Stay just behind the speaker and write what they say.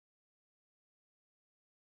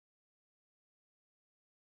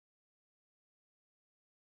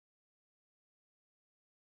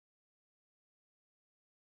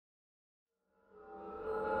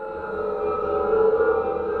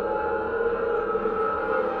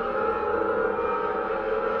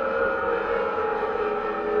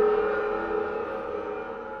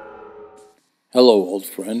Hello, old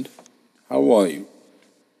friend. How are you?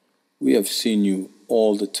 We have seen you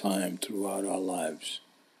all the time throughout our lives.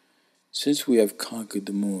 Since we have conquered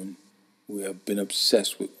the moon, we have been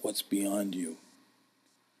obsessed with what's beyond you.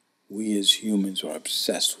 We as humans are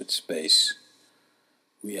obsessed with space.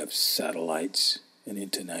 We have satellites, an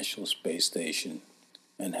international space station,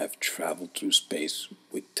 and have traveled through space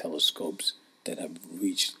with telescopes that have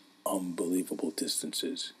reached unbelievable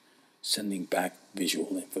distances, sending back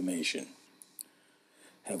visual information.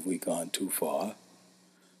 Have we gone too far?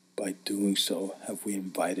 By doing so, have we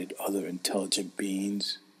invited other intelligent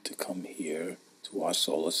beings to come here, to our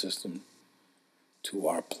solar system, to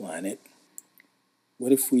our planet?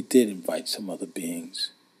 What if we did invite some other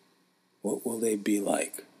beings? What will they be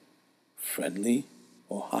like? Friendly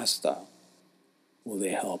or hostile? Will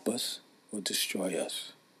they help us or destroy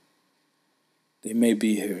us? They may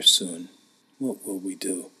be here soon. What will we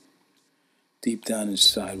do? Deep down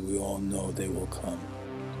inside, we all know they will come.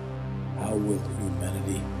 How will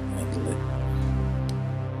humanity handle it?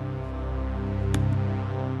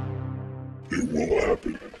 It will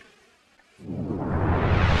happen.